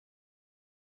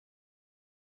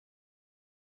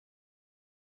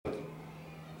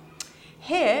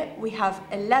Here we have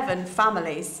 11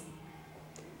 families.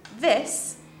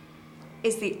 This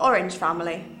is the orange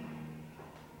family.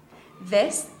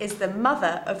 This is the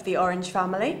mother of the orange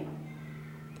family.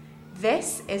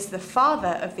 This is the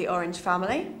father of the orange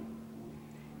family.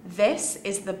 This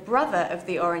is the brother of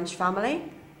the orange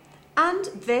family. And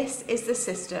this is the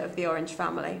sister of the orange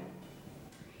family.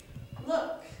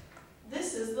 Look,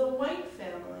 this is the white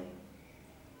family.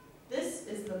 This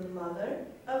is the mother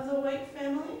of the white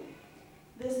family.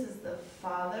 This is the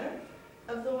father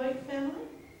of the white family.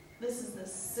 This is the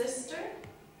sister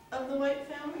of the white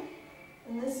family.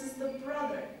 And this is the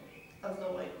brother of the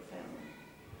white family.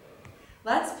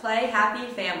 Let's play Happy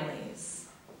Families.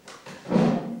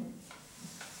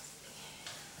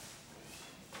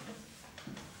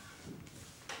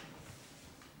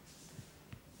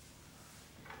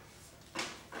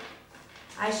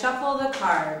 I shuffle the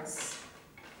cards.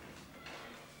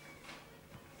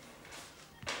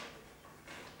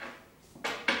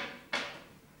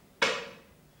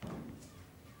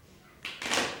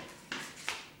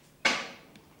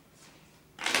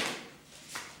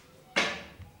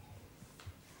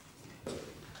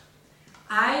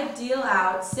 I deal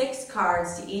out 6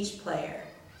 cards to each player.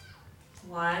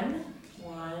 1,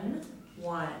 1,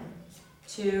 1,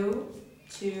 2,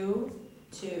 2,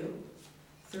 2,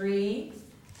 3,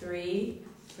 3,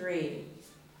 3,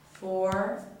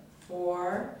 4,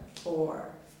 4, 4,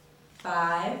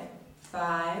 5,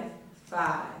 5,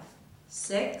 5,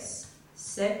 6,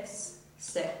 6,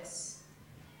 6.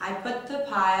 I put the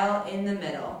pile in the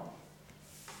middle.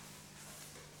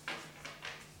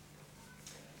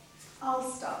 I'll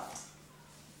start.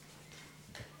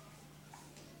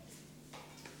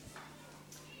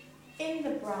 In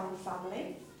the brown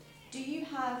family, do you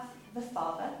have the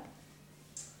father?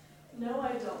 No,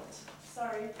 I don't.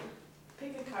 Sorry.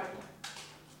 Pick a card.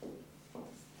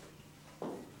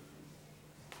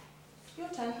 Your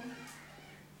turn.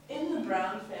 In the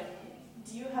brown family,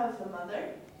 do you have the mother?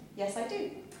 Yes, I do.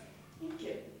 Thank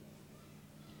you.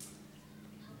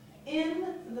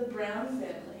 In the brown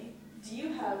family, do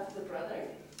you have the brother?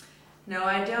 No,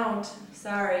 I don't.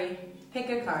 Sorry. Pick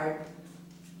a card.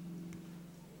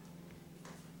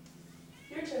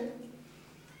 Your turn.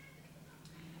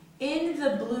 In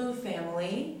the blue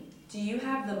family, do you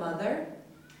have the mother?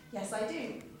 Yes, I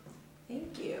do.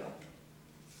 Thank you.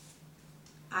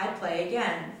 I play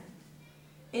again.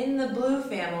 In the blue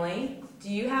family,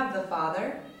 do you have the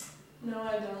father? No,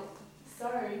 I don't.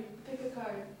 Sorry. Pick a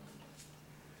card.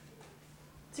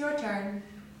 It's your turn.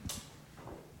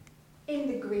 In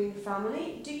the green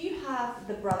family, do you have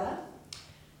the brother?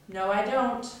 No, I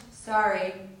don't.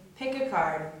 Sorry. Pick a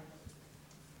card.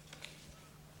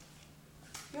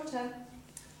 Your turn.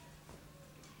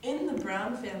 In the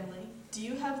brown family, do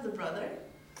you have the brother?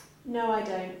 No, I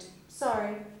don't.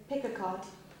 Sorry. Pick a card.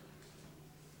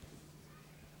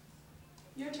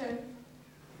 Your turn.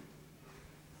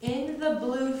 In the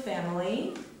blue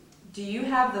family, do you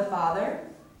have the father?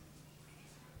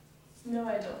 No,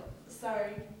 I don't.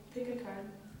 Sorry. Pick a card.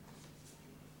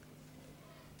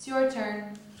 It's your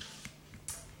turn.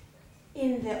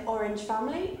 In the orange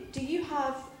family, do you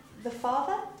have the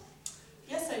father?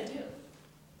 Yes, I do.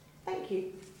 Thank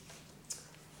you.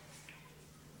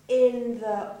 In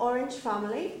the orange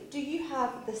family, do you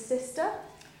have the sister?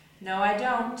 No, I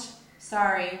don't.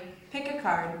 Sorry. Pick a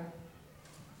card.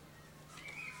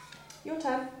 Your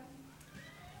turn.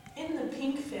 In the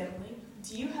pink family,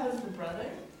 do you have the brother?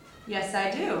 Yes,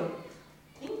 I do.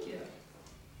 Thank you.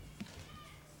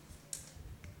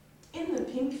 In the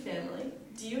pink family,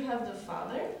 do you have the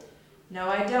father? No,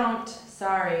 I don't.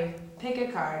 Sorry. Pick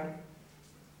a card.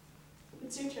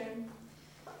 It's your turn.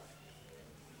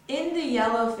 In the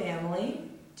yellow family,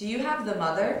 do you have the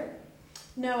mother?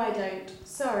 No, I don't.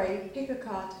 Sorry. Pick a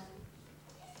card.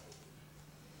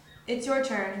 It's your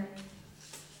turn.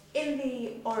 In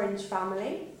the orange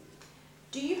family,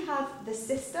 do you have the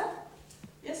sister?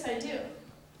 Yes, I do.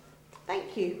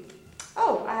 Thank you.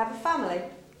 Oh, I have a family.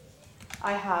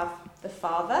 I have the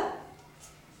father,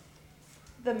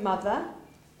 the mother,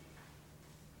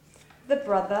 the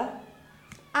brother,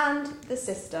 and the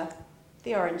sister,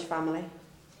 the orange family.